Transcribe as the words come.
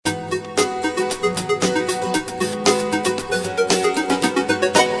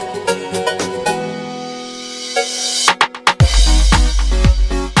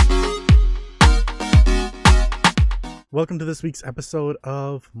welcome to this week's episode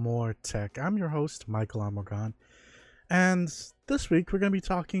of More Tech. I'm your host, Michael Amorgan, and this week we're going to be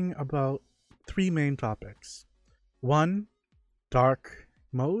talking about three main topics. One, dark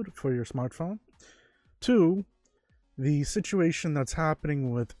mode for your smartphone. Two, the situation that's happening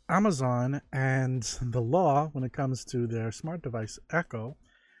with Amazon and the law when it comes to their smart device Echo.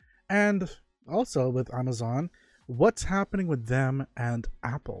 And also with Amazon, what's happening with them and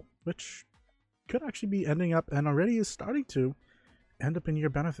Apple, which could actually be ending up and already is starting to end up in your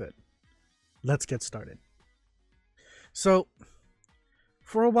benefit. Let's get started. So,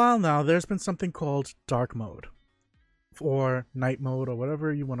 for a while now, there's been something called dark mode, or night mode, or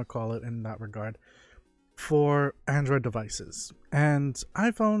whatever you want to call it in that regard, for Android devices. And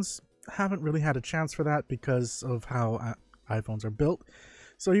iPhones haven't really had a chance for that because of how iPhones are built.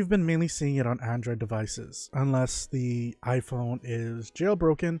 So you've been mainly seeing it on Android devices, unless the iPhone is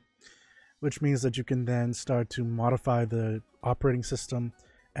jailbroken, which means that you can then start to modify the operating system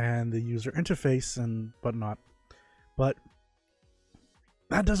and the user interface and whatnot. But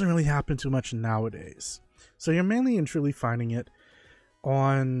that doesn't really happen too much nowadays. So you're mainly and truly finding it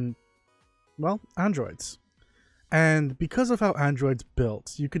on, well, Androids. And because of how Android's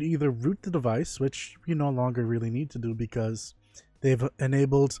built, you could either root the device, which you no longer really need to do because they've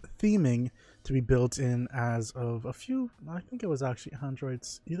enabled theming to be built in as of a few, I think it was actually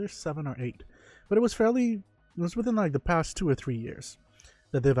Androids, either 7 or 8. But it was within like the past 2 or 3 years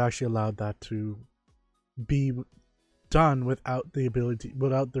that they've actually allowed that to be done without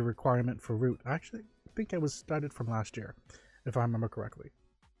the requirement for root. Actually, I think it was started from last year, if I remember correctly.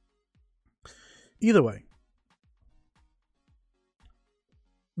 Either way,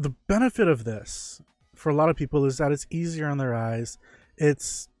 the benefit of this for a lot of people is that it's easier on their eyes.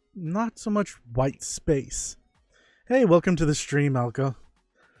 It's not so much white space. Hey, welcome to the stream, Alka.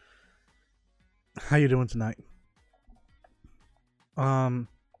 How you doing tonight?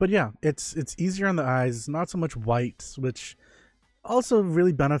 But yeah, it's easier on the eyes. It's not so much white, which also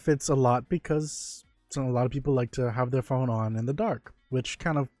really benefits a lot because a lot of people like to have their phone on in the dark, which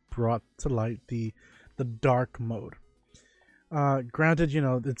kind of brought to light the dark mode. Granted,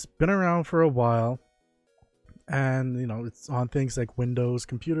 it's been around for a while. And, it's on things like Windows,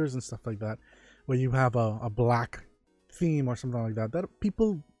 computers, and stuff like that, where you have a black theme or something like that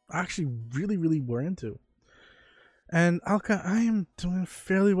people actually really, really were into. And Alka, I am doing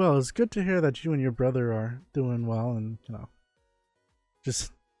fairly well. It's good to hear that you and your brother are doing well and,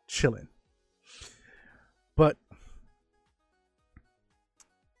 just chilling. But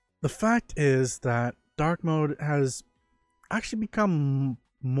the fact is that dark mode has actually become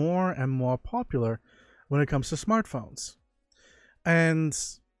more and more popular when it comes to smartphones. And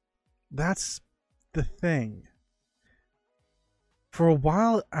that's the thing. For a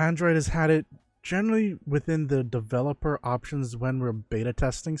while, Android has had it generally within the developer options when we're beta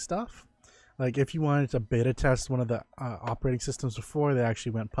testing stuff. Like if you wanted to beta test one of the operating systems before they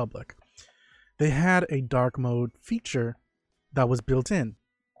actually went public, they had a dark mode feature that was built in.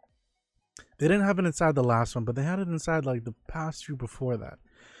 They didn't have it inside the last one, but they had it inside like the past few before that.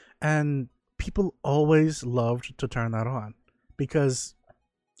 And people always loved to turn that on because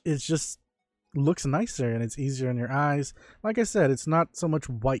it just looks nicer and it's easier on your eyes. Like I said, it's not so much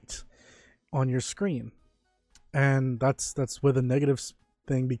white on your screen. And that's where the negative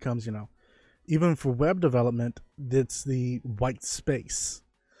thing becomes, even for web development, it's the white space.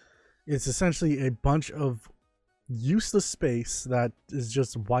 It's essentially a bunch of useless space that is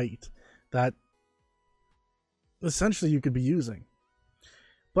just white that essentially you could be using.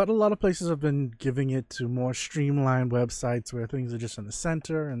 But a lot of places have been giving it to more streamlined websites where things are just in the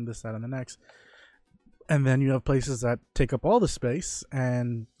center and this, that, and the next. And then you have places that take up all the space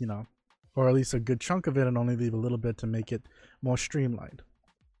and, or at least a good chunk of it and only leave a little bit to make it more streamlined.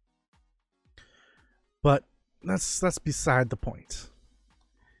 But that's beside the point.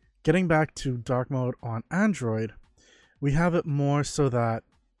 Getting back to dark mode on Android, we have it more so that,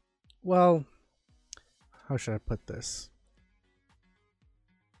 well, how should I put this?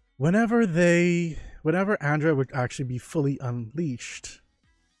 Whenever Android would actually be fully unleashed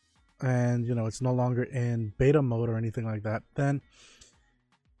and, it's no longer in beta mode or anything like that, then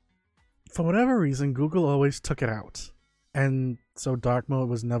for whatever reason, Google always took it out. And so dark mode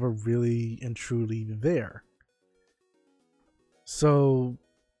was never really and truly there. So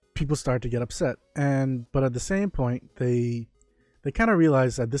people started to get upset. But at the same point, they kind of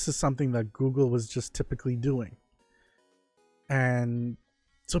realized that this is something that Google was just typically doing. And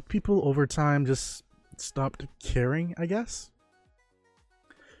so people over time just stopped caring, I guess.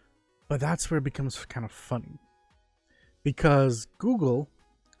 But that's where it becomes kind of funny. Because Google,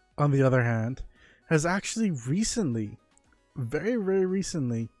 on the other hand, has actually recently very, very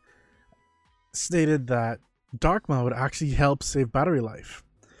recently stated that dark mode actually helps save battery life.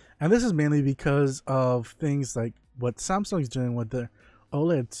 And this is mainly because of things like what Samsung's doing with their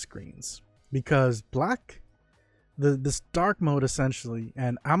OLED screens. Because this dark mode essentially,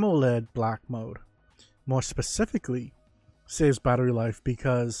 and AMOLED black mode, more specifically, saves battery life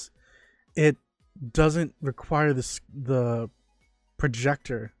because it doesn't require the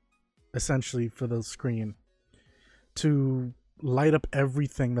projector essentially for the screen to light up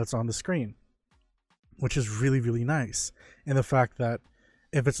everything that's on the screen, which is really, really nice. And the fact that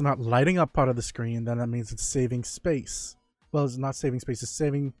if it's not lighting up part of the screen, then that means it's saving space. Well, it's not saving space, it's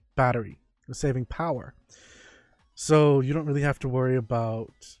saving battery, it's saving power. So you don't really have to worry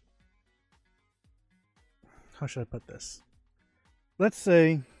about, how should I put this? Let's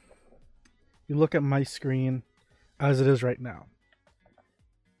say you look at my screen as it is right now.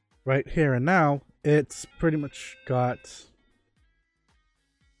 Right here and now, it's pretty much got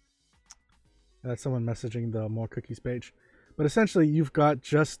someone messaging the more cookies page. But essentially, you've got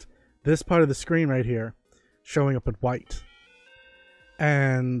just this part of the screen right here showing up in white.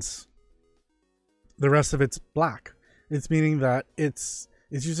 And the rest of it's black. It's meaning that it's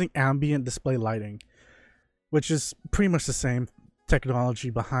using ambient display lighting, which is pretty much the same technology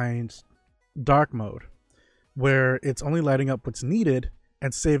behind dark mode, where it's only lighting up what's needed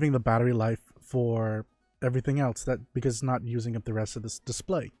and saving the battery life for everything else, because it's not using up the rest of this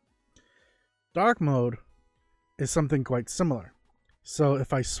display. Dark mode is something quite similar. So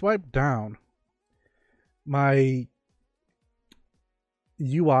if I swipe down, my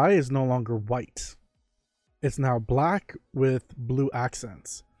UI is no longer white. It's now black with blue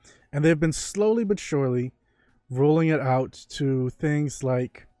accents. And they've been slowly but surely rolling it out to things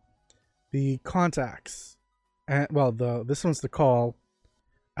like the contacts. And well, this one's the call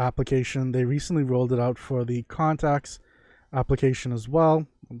application. They recently rolled it out for the contacts application as well.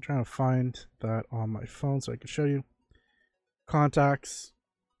 I'm trying to find that on my phone so I can show you. Contacts.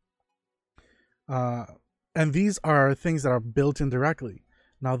 And these are things that are built in directly.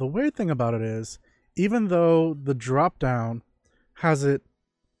 Now, the weird thing about it is, even though the drop down has it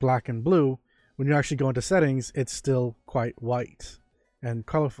black and blue, when you actually go into settings, it's still quite white and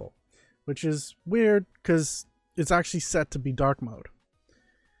colorful, which is weird because it's actually set to be dark mode.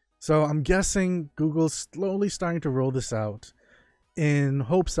 So I'm guessing Google's slowly starting to roll this out in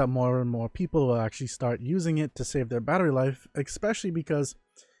hopes that more and more people will actually start using it to save their battery life, especially because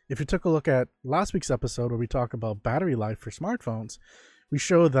if you took a look at last week's episode where we talk about battery life for smartphones, we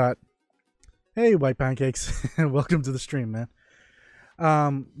show that, hey, White Pancakes, welcome to the stream, man.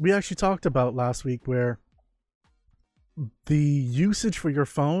 We actually talked about last week where the usage for your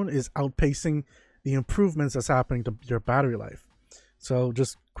phone is outpacing the improvements that's happening to your battery life. So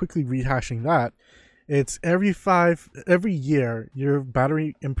just quickly rehashing that, it's every year your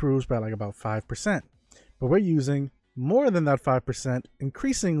battery improves by like about 5%, but we're using more than that 5%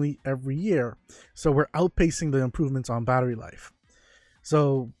 increasingly every year. So we're outpacing the improvements on battery life.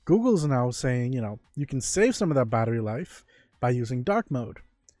 So Google's now saying, you can save some of that battery life by using dark mode.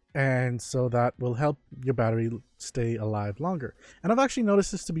 And so that will help your battery stay alive longer. And I've actually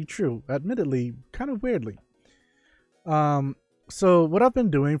noticed this to be true, admittedly, kind of weirdly. So what I've been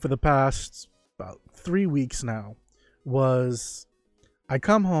doing for the past about 3 weeks now was I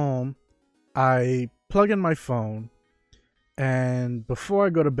come home, I plug in my phone, and before I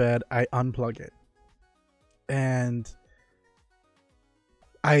go to bed, I unplug it. And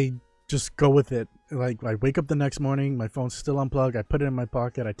I just go with it. Like, I wake up the next morning, my phone's still unplugged, I put it in my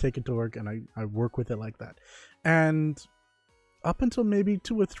pocket, I take it to work, and I work with it like that. And up until maybe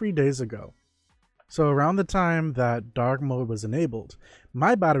 2 or 3 days ago, so around the time that dark mode was enabled,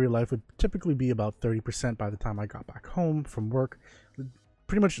 my battery life would typically be about 30% by the time I got back home from work,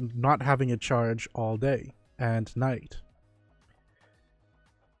 pretty much not having it charge all day and night.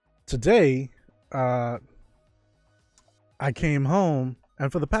 Today, I came home,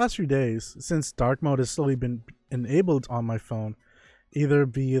 and for the past few days, since dark mode has slowly been enabled on my phone, either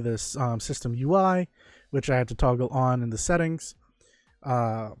via this system UI, which I had to toggle on in the settings,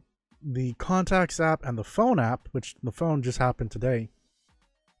 the contacts app, and the phone app, which the phone just happened today,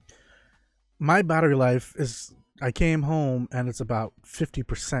 my battery life is, I came home and it's about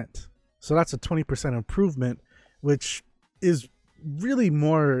 50%. So that's a 20% improvement, which is really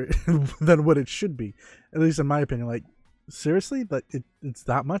more than what it should be, at least in my opinion. Like, seriously, but it's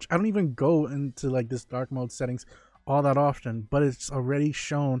that much? I don't even go into like this dark mode settings all that often, but it's already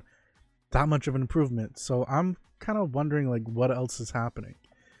shown that much of an improvement. So I'm kind of wondering, like, what else is happening?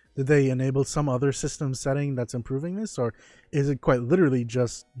 Did they enable some other system setting that's improving this, or is it quite literally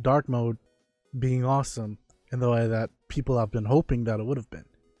just dark mode being awesome in the way that people have been hoping that it would have been.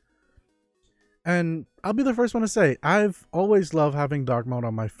 And I'll be the first one to say, I've always loved having dark mode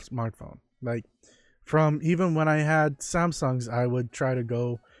on my smartphone. Like, from even when I had Samsungs, I would try to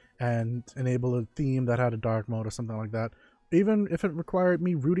go and enable a theme that had a dark mode or something like that. Even if it required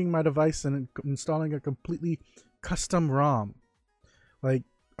me rooting my device and installing a completely custom ROM. Like,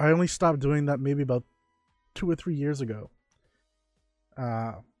 I only stopped doing that maybe about 2 or 3 years ago.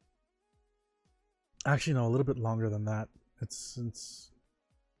 Actually, no, a little bit longer than that. It's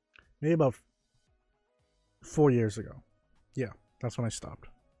maybe about 4 years ago. Yeah, that's when I stopped.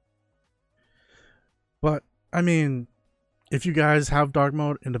 But, I mean, if you guys have dark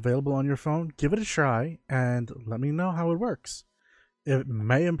mode and available on your phone, give it a try and let me know how it works. It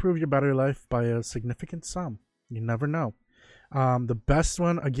may improve your battery life by a significant sum. You never know. The best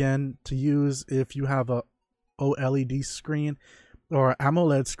one, again, to use if you have a OLED screen or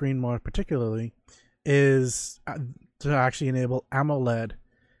AMOLED screen more particularly, is to actually enable AMOLED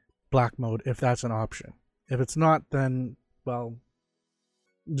black mode if that's an option. If it's not, then, well,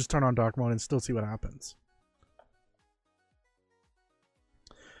 just turn on dark mode and still see what happens.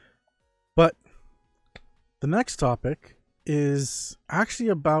 But the next topic is actually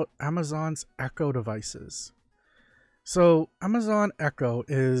about Amazon's Echo devices. So Amazon Echo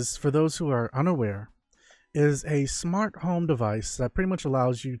is, for those who are unaware, is a smart home device that pretty much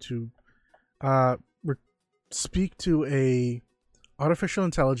allows you to speak to a artificial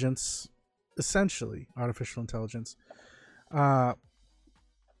intelligence, essentially artificial intelligence,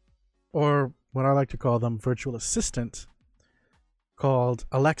 or what I like to call them, virtual assistant, called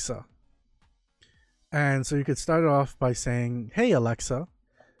Alexa. And so you could start it off by saying, "Hey Alexa,"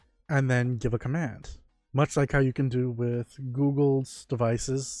 and then give a command. Much like how you can do with Google's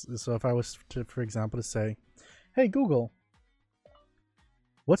devices. So if I was to, for example, to say, "Hey Google,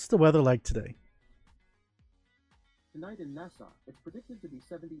 what's the weather like today?" Tonight in Nassau, it's predicted to be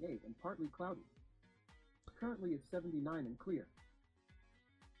 78 and partly cloudy. Currently it's 79 and clear.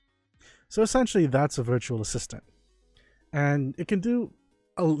 So essentially that's a virtual assistant. And it can do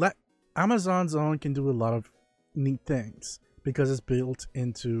Amazon's own can do a lot of neat things because it's built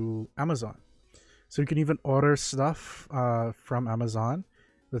into Amazon. So you can even order stuff from Amazon.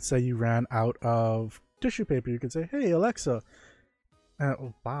 Let's say you ran out of tissue paper. You could say, "Hey Alexa."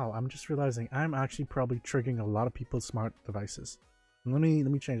 Oh, wow, I'm just realizing I'm actually probably triggering a lot of people's smart devices. Let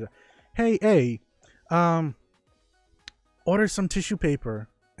me change that. Hey, order some tissue paper,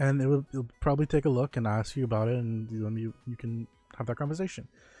 and it'll probably take a look and ask you about it, and you can have that conversation.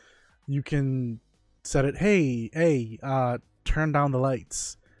 You can set it, hey, turn down the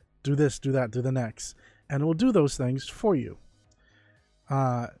lights, do this, do that, do the next, and it will do those things for you.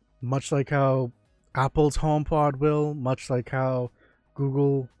 Much like how Apple's HomePod will, much like how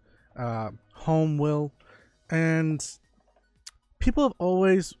Google Home will. And people have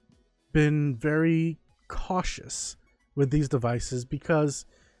always been very cautious with these devices because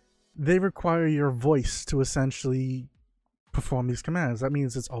they require your voice to essentially perform these commands. That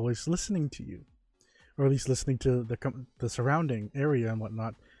means it's always listening to you, or at least listening to the surrounding area and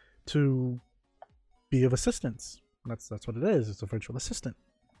whatnot to be of assistance. That's what it is. It's a virtual assistant.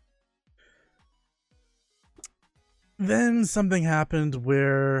 Then something happened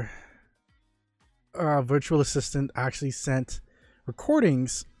where a virtual assistant actually sent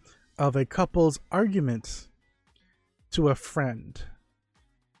recordings of a couple's argument to a friend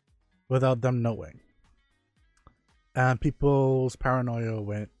without them knowing. And people's paranoia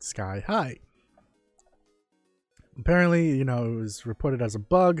went sky high. Apparently, it was reported as a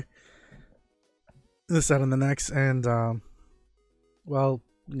bug, this, that, and the next, and,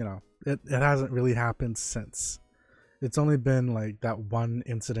 it hasn't really happened since. It's only been like that one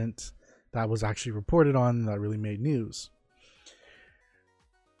incident that was actually reported on that really made news.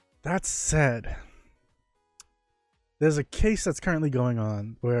 That said, there's a case that's currently going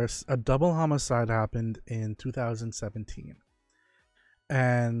on where a double homicide happened in 2017.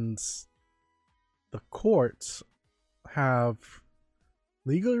 And the courts have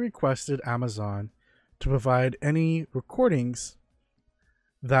legally requested Amazon to provide any recordings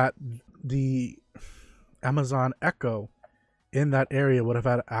that the Amazon Echo in that area would have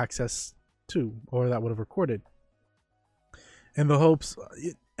had access to, or that would have recorded, in the hopes,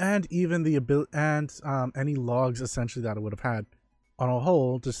 and even the ability, and any logs essentially that it would have had on a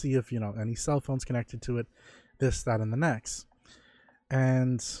whole, to see if any cell phones connected to it, this, that, and the next.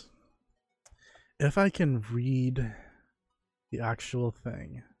 And if I can read the actual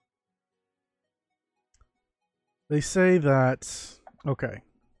thing, they say that, okay,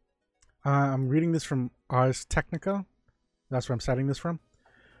 I'm reading this from Ars Technica. That's where I'm citing this from.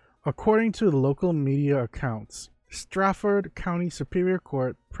 According to the local media accounts, Strafford County Superior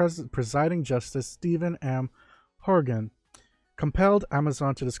Court presiding Justice Stephen M. Horgan compelled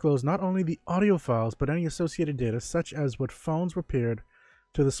Amazon to disclose not only the audio files but any associated data, such as what phones were paired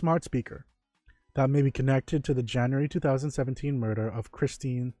to the smart speaker that may be connected to the January 2017 murder of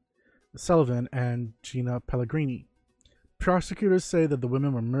Christine Sullivan and Gina Pellegrini. Prosecutors say that the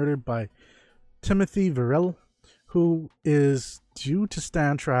women were murdered by Timothy Verrill, who is due to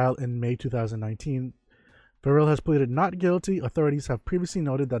stand trial in May 2019. Verrill has pleaded not guilty. Authorities have previously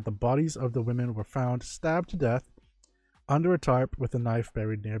noted that the bodies of the women were found stabbed to death under a tarp with a knife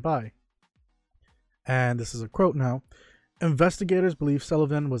buried nearby. And this is a quote now. Investigators believe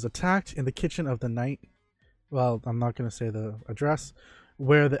Sullivan was attacked in the kitchen of the night. Well, I'm not going to say the address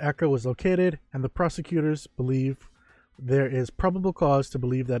where the Echo was located, and the prosecutors believe there is probable cause to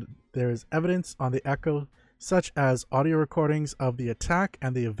believe that there is evidence on the Echo, such as audio recordings of the attack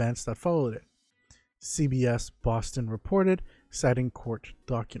and the events that followed it. CBS Boston reported, citing court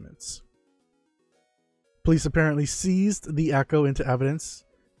documents. Police apparently seized the Echo into evidence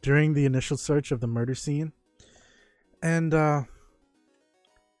during the initial search of the murder scene. And to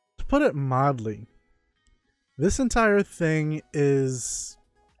put it mildly, this entire thing is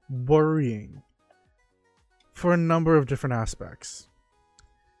worrying for a number of different aspects.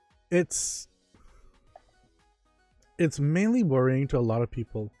 It's mainly worrying to a lot of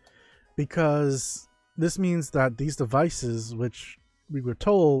people because this means that these devices, which we were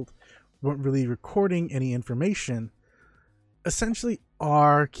told weren't really recording any information, essentially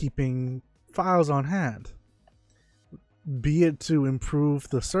are keeping files on hand. Be it to improve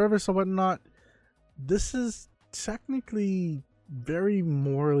the service or whatnot, this is technically very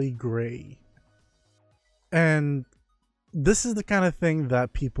morally gray. And this is the kind of thing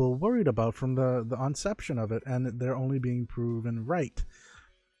that people worried about from the inception of it, and they're only being proven right.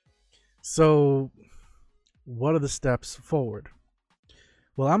 So, what are the steps forward?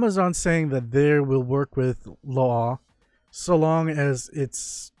 Well, Amazon's saying that they will work with law so long as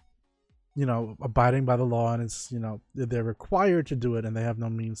it's, abiding by the law, and it's, they're required to do it and they have no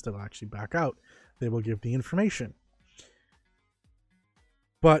means to actually back out. They will give the information.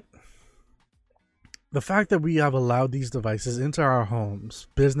 But the fact that we have allowed these devices into our homes,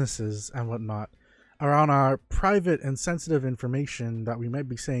 businesses, and whatnot, around our private and sensitive information that we might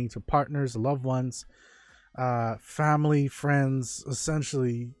be saying to partners, loved ones, family, friends,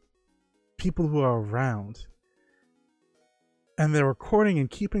 essentially people who are around, and they're recording and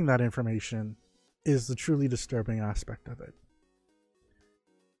keeping that information, is the truly disturbing aspect of it.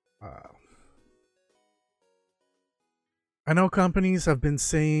 I know companies have been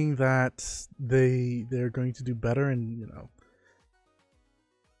saying that they're going to do better, and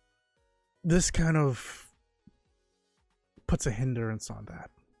this kind of puts a hindrance on that.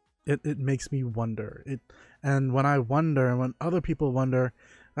 It makes me wonder. And when I wonder, and when other people wonder,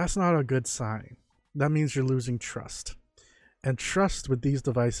 that's not a good sign. That means you're losing trust. And trust with these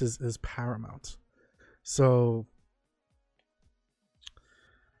devices is paramount. So,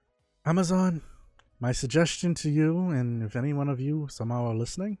 Amazon, my suggestion to you, and if any one of you somehow are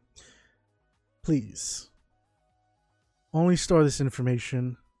listening, please only store this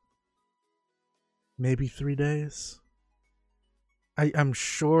information maybe 3 days. I'm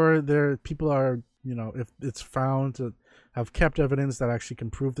sure people are, if it's found to have kept evidence that actually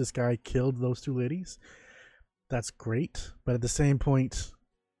can prove this guy killed those two ladies, that's great. But at the same point,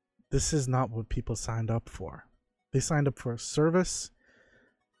 this is not what people signed up for. They signed up for a service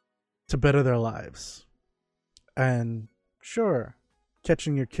to better their lives. And sure,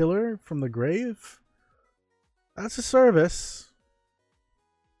 catching your killer from the grave, that's a service.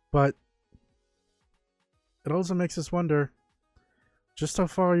 But it also makes us wonder just how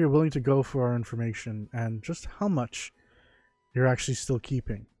far you're willing to go for our information, and just how much you're actually still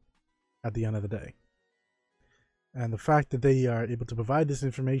keeping at the end of the day. And the fact that they are able to provide this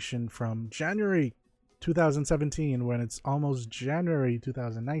information from January 2017 when it's almost January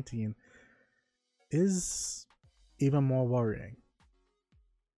 2019 is even more worrying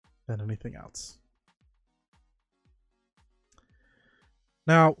than anything else.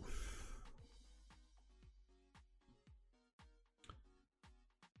 Now,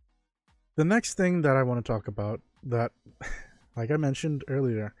 the next thing that I want to talk about that, like I mentioned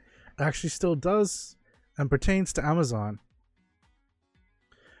earlier, actually still does and pertains to Amazon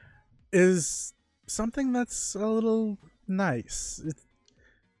is something that's a little nice.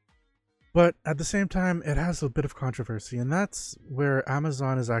 But at the same time, it has a bit of controversy, and that's where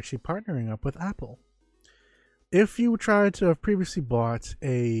Amazon is actually partnering up with Apple. If you tried to have previously bought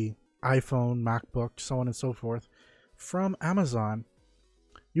a iPhone, MacBook, so on and so forth, from Amazon,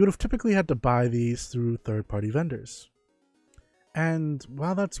 you would have typically had to buy these through third-party vendors. And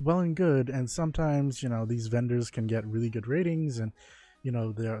while that's well and good, and sometimes, these vendors can get really good ratings, and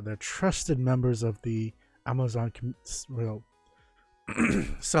they're trusted members of the Amazon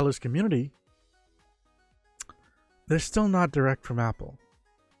sellers community, they're still not direct from Apple,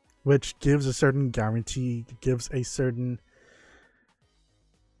 which gives a certain guarantee, gives a certain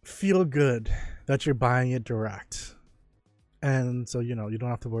feel good that you're buying it direct. And so, you don't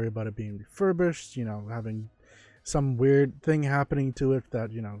have to worry about it being refurbished, having some weird thing happening to it that,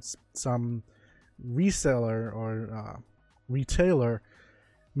 some reseller or retailer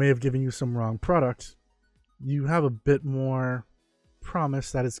may have given you some wrong product. You have a bit more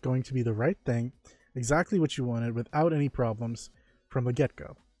promise that it's going to be the right thing, exactly what you wanted, without any problems from the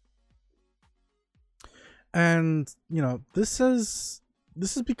get-go. And, this has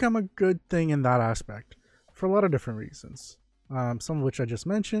become a good thing in that aspect for a lot of different reasons. Some of which I just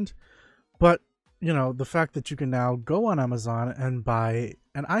mentioned, but the fact that you can now go on Amazon and buy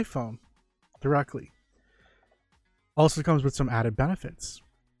an iPhone directly also comes with some added benefits.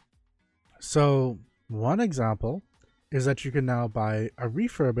 So one example is that you can now buy a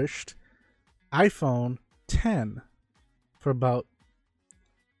refurbished iPhone 10 for about,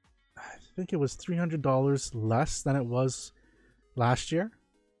 I think it was $300 less than it was last year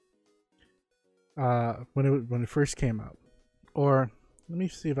when it first came out. Or let me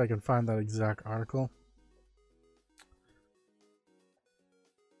see if I can find that exact article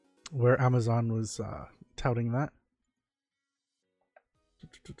where Amazon was touting that.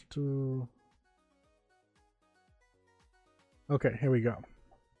 Okay, here we go.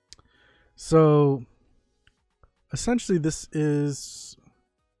 So essentially this is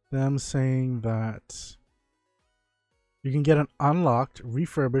them saying that you can get an unlocked,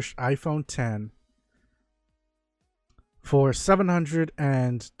 refurbished iPhone 10 for $725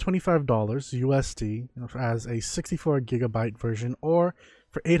 USD as a 64 gigabyte version, or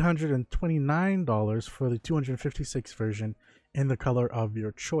for $829 for the 256 version in the color of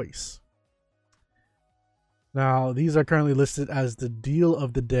your choice. Now, these are currently listed as the deal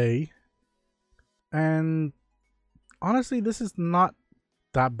of the day, and honestly, this is not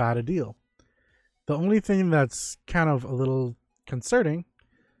that bad a deal. The only thing that's kind of a little concerning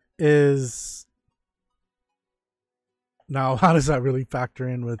is, now, how does that really factor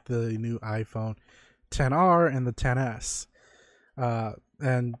in with the new iPhone XR and the XS?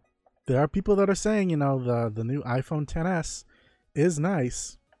 And there are people that are saying, the new iPhone XS is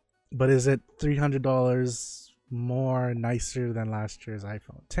nice, but is it $300 more nicer than last year's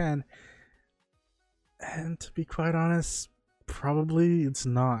iPhone X? And to be quite honest, probably it's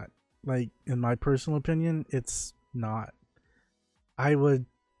not. Like, in my personal opinion, it's not. I would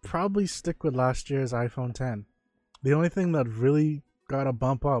probably stick with last year's iPhone X. The only thing that really got a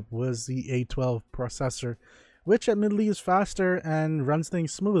bump up was the A12 processor, which admittedly is faster and runs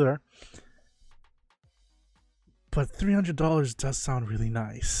things smoother. But $300 does sound really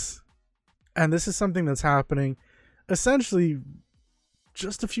nice. And this is something that's happening essentially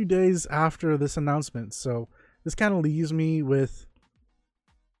just a few days after this announcement. So this kind of leaves me with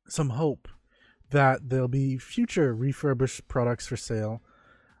some hope that there'll be future refurbished products for sale.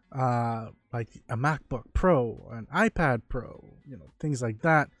 Like a MacBook Pro, an iPad Pro, things like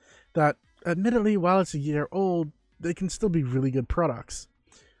that, that admittedly, while it's a year old, they can still be really good products.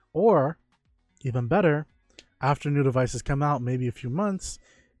 Or, even better, after new devices come out, maybe a few months,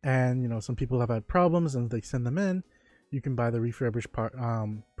 and some people have had problems and they send them in, you can buy the refurbished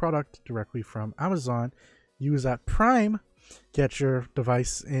product directly from Amazon, use that Prime, get your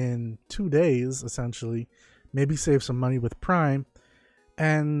device in 2 days, essentially, maybe save some money with Prime,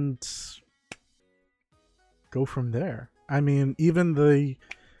 and go from there. I mean, even the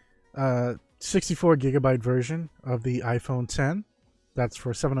 64 gigabyte version of the iPhone X, that's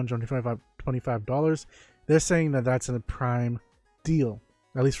for $725. They're saying that that's a Prime deal,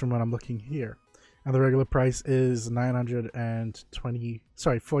 at least from what I'm looking here. And the regular price is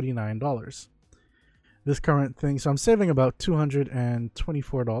 $49. This current thing, so I'm saving about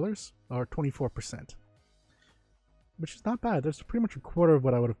 $224 or 24%. Which is not bad. That's pretty much a quarter of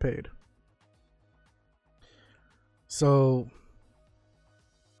what I would have paid. So,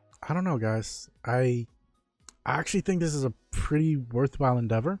 I don't know, guys. I actually think this is a pretty worthwhile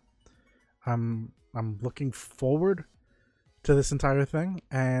endeavor. I'm looking forward to this entire thing,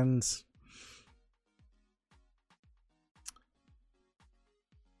 and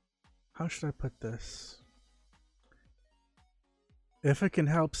how should I put this? If it can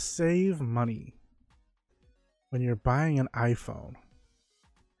help save money when you're buying an iPhone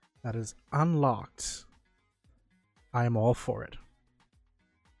that is unlocked, I am all for it.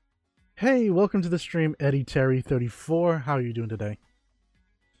 Hey, welcome to the stream, Eddie Terry 34. How are you doing today?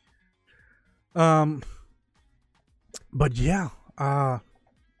 But yeah,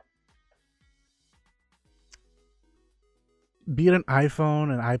 be it an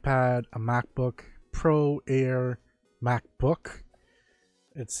iPhone, an iPad, a MacBook Pro, Air, MacBook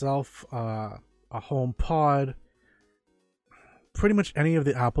itself, a HomePod, pretty much any of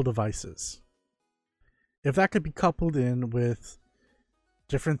the Apple devices. If that could be coupled in with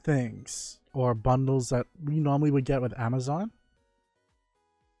different things or bundles that we normally would get with Amazon,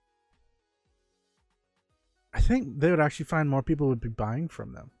 I think they would actually find more people would be buying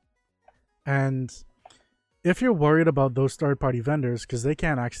from them. And if you're worried about those third-party vendors, because they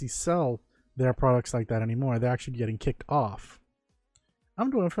can't actually sell their products like that anymore, they're actually getting kicked off. I'm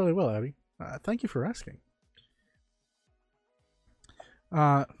doing fairly well, Abby. Thank you for asking.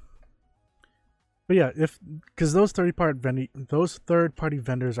 But yeah, because those third-party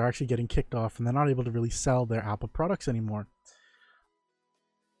vendors are actually getting kicked off, and they're not able to really sell their Apple products anymore.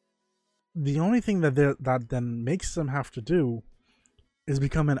 The only thing that then makes them have to do is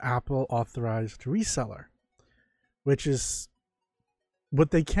become an Apple authorized reseller, which is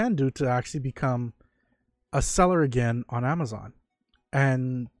what they can do to actually become a seller again on Amazon.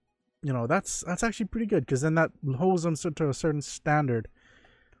 And that's actually pretty good, because then that holds them to a certain standard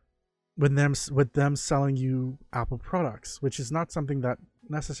with them selling you Apple products, which is not something that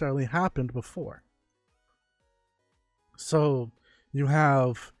necessarily happened before. So you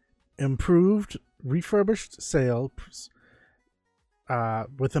have improved refurbished sales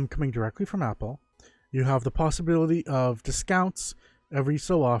with them coming directly from Apple. You have the possibility of discounts every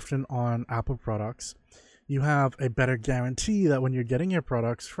so often on Apple products. You have a better guarantee that when you're getting your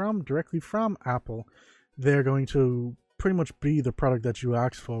products directly from Apple, they're going to pretty much be the product that you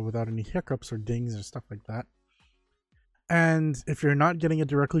asked for without any hiccups or dings or stuff like that. And if you're not getting it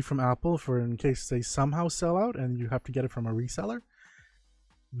directly from Apple, in case they somehow sell out and you have to get it from a reseller,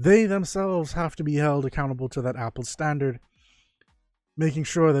 they themselves have to be held accountable to that Apple standard, making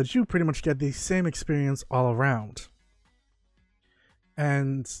sure that you pretty much get the same experience all around.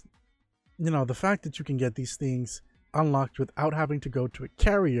 And the fact that you can get these things unlocked without having to go to a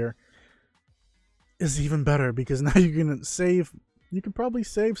carrier is even better, because now you can probably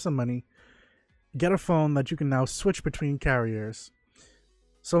save some money, get a phone that you can now switch between carriers,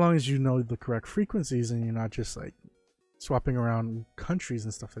 so long as you know the correct frequencies and you're not just like swapping around countries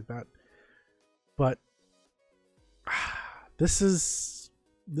and stuff like that. But this is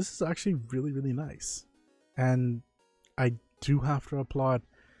actually really, really nice, and I do have to applaud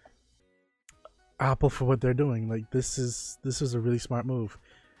Apple for what they're doing. Like, this is a really smart move,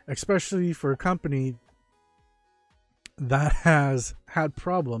 especially for a company that has had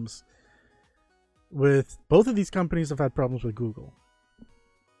problems with both of these companies. Have had problems with Google.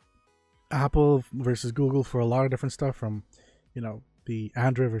 Apple versus Google for a lot of different stuff, from the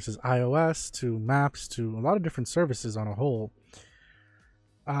Android versus iOS to Maps to a lot of different services on a whole,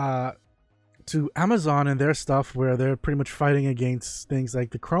 to Amazon and their stuff, where they're pretty much fighting against things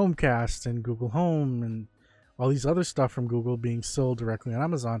like the Chromecast and Google Home and all these other stuff from Google being sold directly on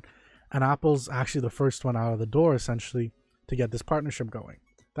Amazon. And Apple's actually the first one out of the door, essentially, to get this partnership going.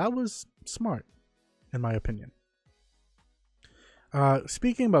 That was smart, in my opinion.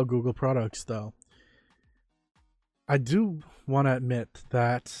 Speaking about Google products, though, I do want to admit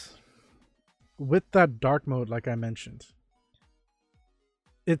that with that dark mode, like I mentioned,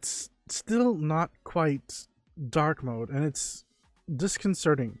 it's still not quite dark mode, and it's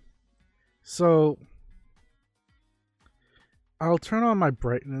disconcerting. So I'll turn on my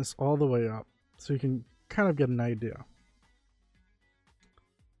brightness all the way up so you can kind of get an idea.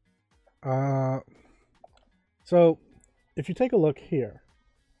 So if you take a look here,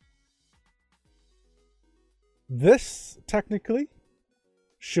 this technically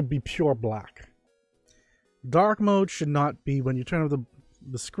should be pure black. Dark mode should not be, when you turn on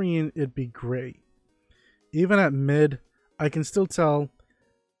the screen, it'd be gray. Even at mid, I can still tell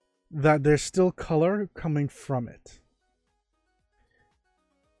that there's still color coming from it.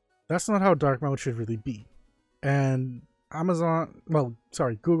 That's not how dark mode should really be. And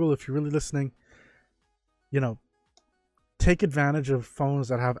Google, if you're really listening, take advantage of phones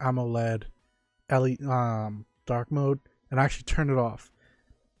that have AMOLED dark mode and actually turn it off.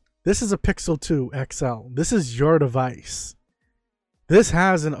 This is a Pixel 2 XL. This is your device. This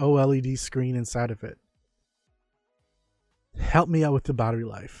has an OLED screen inside of it. Help me out with the battery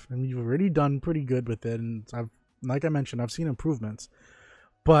life. And you've already done pretty good with it, and like I mentioned, I've seen improvements.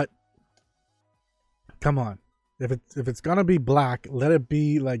 But come on. If it's gonna be black, let it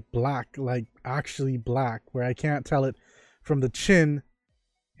be like black, like actually black, where I can't tell it from the chin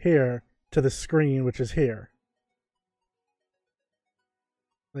here to the screen, which is here.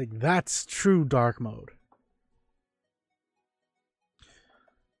 Like, that's true dark mode.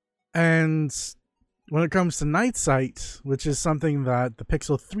 And when it comes to night sight, which is something that the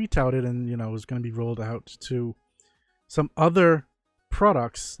Pixel 3 touted and, is going to be rolled out to some other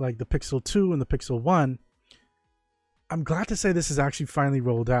products like the Pixel 2 and the Pixel 1, I'm glad to say this is actually finally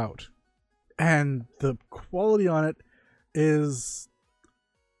rolled out. And the quality on it is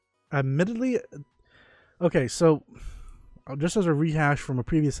admittedly... Okay, so just as a rehash from a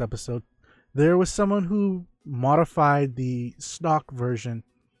previous episode, there was someone who modified the stock version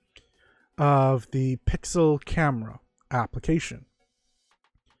of the Pixel camera application,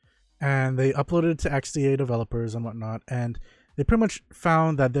 and they uploaded it to XDA developers and whatnot, and they pretty much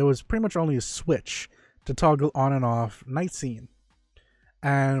found that there was pretty much only a switch to toggle on and off night scene.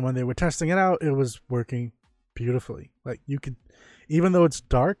 And when they were testing it out, it was working beautifully. Like, you could, even though it's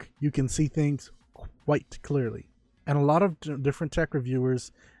dark, you can see things quite clearly. And a lot of different tech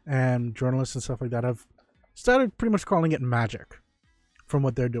reviewers and journalists and stuff like that have started pretty much calling it magic from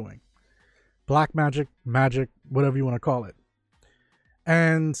what they're doing. Black magic, magic, whatever you want to call it.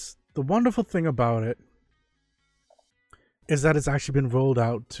 And the wonderful thing about it is that it's actually been rolled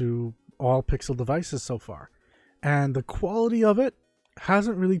out to all Pixel devices so far. And the quality of it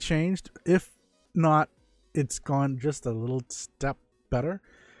hasn't really changed. If not, it's gone just a little step better.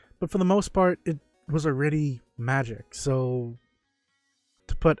 But for the most part, it was already magic. So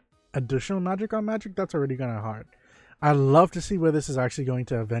to put additional magic on magic, that's already kind of hard. I'd love to see where this is actually going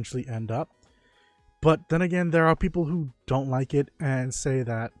to eventually end up. But then again, there are people who don't like it and say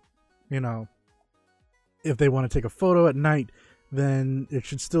that, if they want to take a photo at night, then it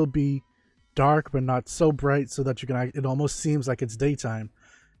should still be dark but not so bright so that it almost seems like it's daytime.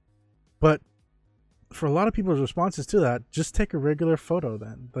 But for a lot of people's responses to that, just take a regular photo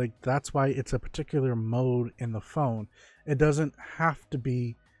then. Like, that's why it's a particular mode in the phone. It doesn't have to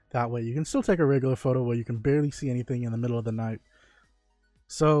be that way. You can still take a regular photo where you can barely see anything in the middle of the night.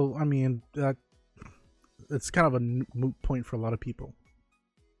 So, I mean, it's kind of a moot point for a lot of people.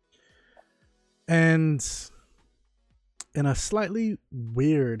 And in a slightly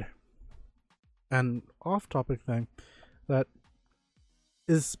weird and off-topic thing that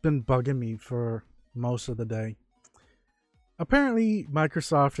has been bugging me for most of the day, apparently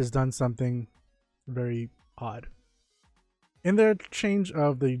Microsoft has done something very odd in their change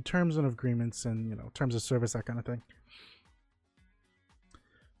of the terms and agreements and terms of service, that kind of thing.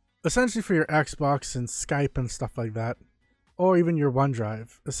 Essentially, for your Xbox and Skype and stuff like that, or even your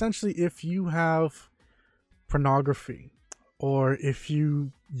OneDrive, essentially if you have pornography, or if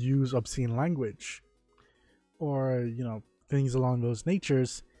you use obscene language, or things along those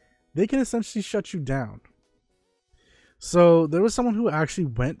natures, they can essentially shut you down. So there was someone who actually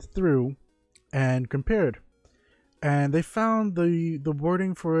went through and compared, and they found the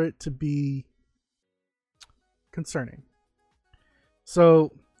wording for it to be concerning.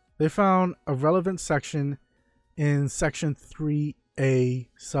 So they found a relevant section in section 3A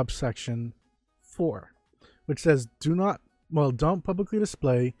subsection 4, which says don't publicly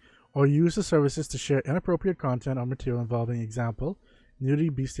display or use the services to share inappropriate content or material involving example, nudity,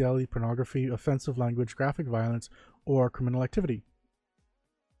 bestiality, pornography, offensive language, graphic violence, or criminal activity.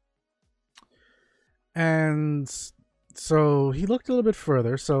 And so he looked a little bit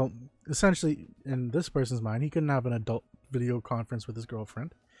further. So essentially, in this person's mind, he couldn't have an adult video conference with his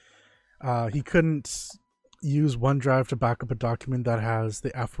girlfriend. He couldn't use OneDrive to back up a document that has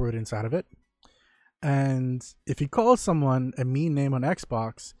the F word inside of it. And if he calls someone a mean name on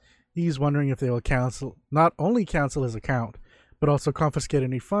Xbox, he's wondering if they will not only cancel his account, but also confiscate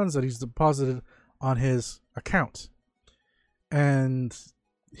any funds that he's deposited on his account. And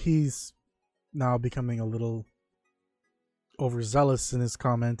he's now becoming a little overzealous in his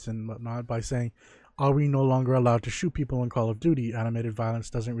comment and whatnot by saying, are we no longer allowed to shoot people in Call of Duty? Animated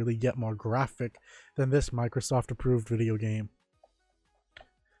violence doesn't really get more graphic than this Microsoft-approved video game.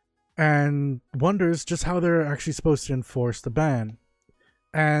 And wonders just how they're actually supposed to enforce the ban.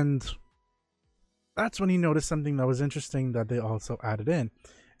 And that's when he noticed something that was interesting that they also added in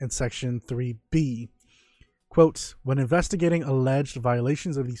section 3B. Quote, when investigating alleged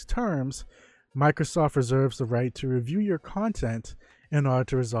violations of these terms, Microsoft reserves the right to review your content in order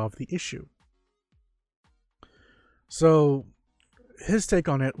to resolve the issue. So his take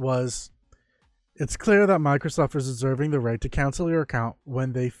on it was, it's clear that Microsoft is reserving the right to cancel your account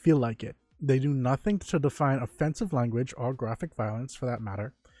when they feel like it. They do nothing to define offensive language or graphic violence for that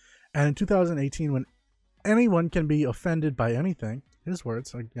matter. And in 2018, when anyone can be offended by anything, his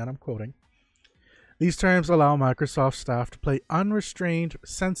words, again I'm quoting, these terms allow Microsoft staff to play unrestrained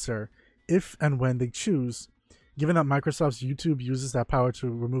censor if and when they choose, given that Microsoft's YouTube uses that power to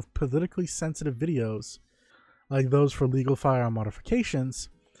remove politically sensitive videos, like those for legal firearm modifications,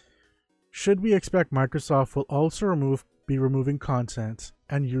 should we expect Microsoft will also be removing content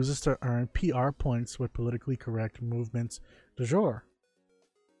and use this to earn PR points with politically correct movements du jour?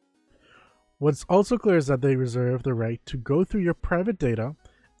 What's also clear is that they reserve the right to go through your private data,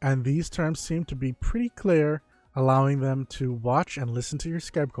 and these terms seem to be pretty clear, allowing them to watch and listen to your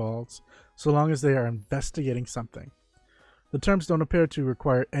Skype calls so long as they are investigating something. The terms don't appear to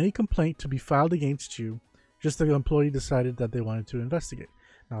require any complaint to be filed against you, just the employee decided that they wanted to investigate.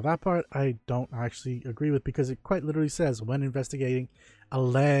 Now that part I don't actually agree with, because it quite literally says when investigating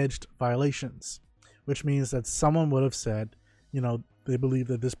alleged violations, which means that someone would have said, they believe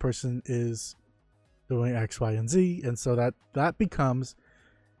that this person is doing X, Y, and Z, and so that becomes,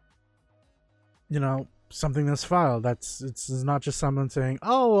 something that's filed. It's not just someone saying,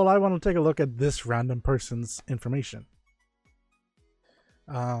 oh, well, I want to take a look at this random person's information.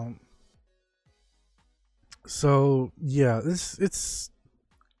 So yeah, there's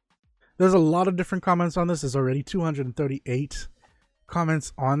a lot of different comments on this. There's already 238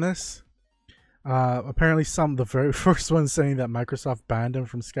 comments on this. Apparently the very first one saying that Microsoft banned him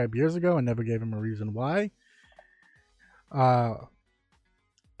from Skype years ago and never gave him a reason why.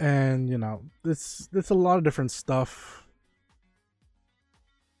 And it's a lot of different stuff.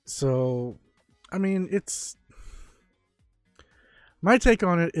 So, I mean, my take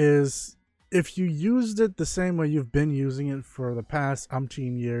on it is, if you used it the same way you've been using it for the past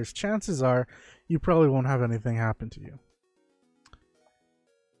umpteen years, chances are you probably won't have anything happen to you.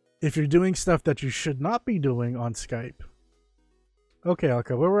 If you're doing stuff that you should not be doing on Skype, okay,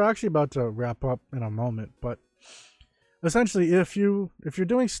 well, we're actually about to wrap up in a moment, but essentially, if you're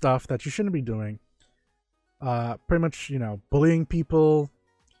doing stuff that you shouldn't be doing, pretty much, bullying people,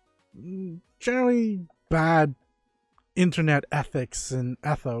 generally bad internet ethics and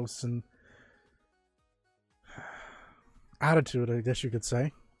ethos and attitude, I guess you could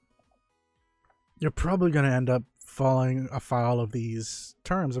say, you're probably going to end up falling afoul of these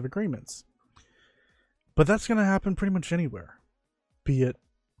terms of agreements. But that's going to happen pretty much anywhere, be it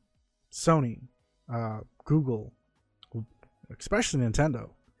Sony, Google, especially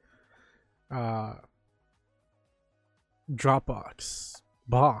Nintendo, Dropbox,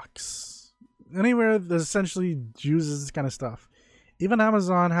 Box, anywhere that essentially uses this kind of stuff. Even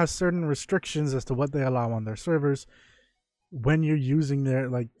Amazon has certain restrictions as to what they allow on their servers when you're using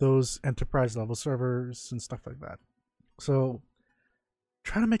those enterprise level servers and stuff like that. So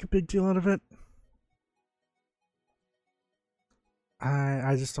trying to make a big deal out of it,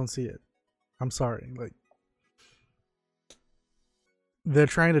 I just don't see it. I'm sorry. They're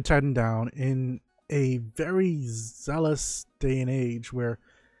trying to tighten down in a very zealous day and age where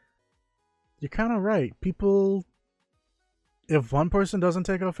you're kind of right. People, if one person doesn't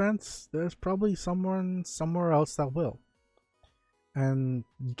take offense, there's probably someone somewhere else that will. And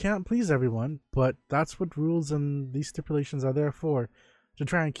you can't please everyone, but that's what rules and these stipulations are there for, to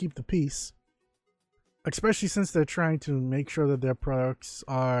try and keep the peace. Especially since they're trying to make sure that their products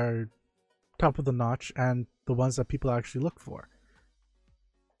are top of the notch and the ones that people actually look for.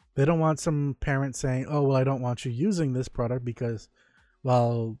 They don't want some parent saying, oh, well, I don't want you using this product because,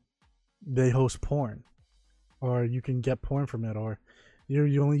 well, they host porn, or you can get porn from it, or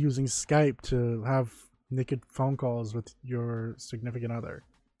you're only using Skype to have naked phone calls with your significant other.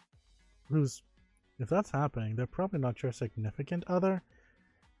 If that's happening, they're probably not your significant other.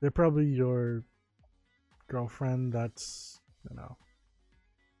 They're probably your girlfriend that's,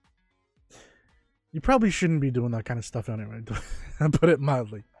 you probably shouldn't be doing that kind of stuff anyway, to put it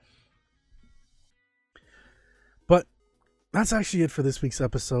mildly. But that's actually it for this week's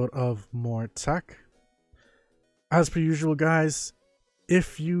episode of More Tech. As per usual, guys,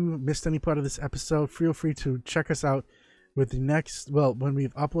 if you missed any part of this episode, feel free to check us out with the next, when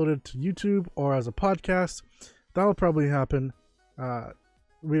we've uploaded to YouTube or as a podcast. That'll probably happen.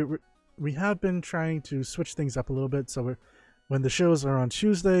 We have been trying to switch things up a little bit, so when the shows are on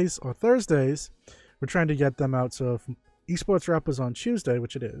Tuesdays or Thursdays, we're trying to get them out. So if Esports Wrap was on Tuesday,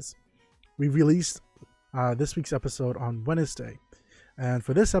 which it is, we released this week's episode on Wednesday. And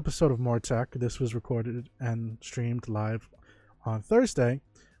for this episode of More Tech, this was recorded and streamed live on Thursday.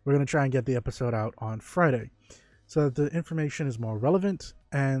 We're going to try and get the episode out on Friday so that the information is more relevant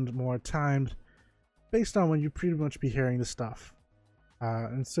and more timed based on when you pretty much be hearing the stuff.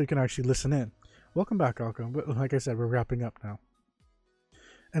 And so you can actually listen in. Welcome back, Alco. Like I said, we're wrapping up now.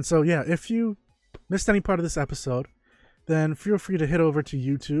 And so, yeah, if you missed any part of this episode, then feel free to head over to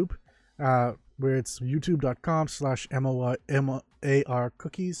YouTube, where it's youtube.com/MOAR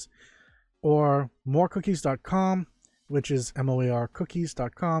cookies. or morecookies.com, which is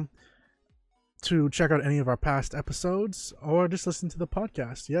moarcookies.com, to check out any of our past episodes or just listen to the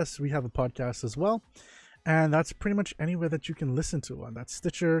podcast. Yes, we have a podcast as well, and that's pretty much anywhere that you can listen to one. That's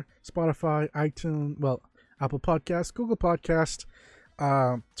Stitcher, Spotify, iTunes, Apple Podcasts, Google Podcast,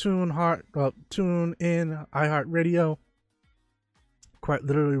 TuneIn, iHeartRadio. Quite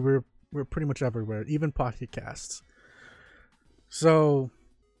literally, we're pretty much everywhere, even Pocket Casts. So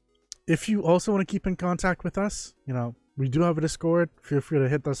if you also want to keep in contact with us, we do have a Discord. Feel free to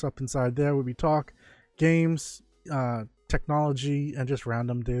hit us up inside there where we talk games, technology, and just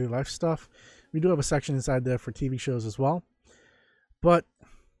random daily life stuff. We do have a section inside there for TV shows as well. But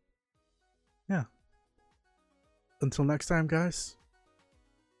yeah, until next time, guys,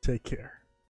 take care.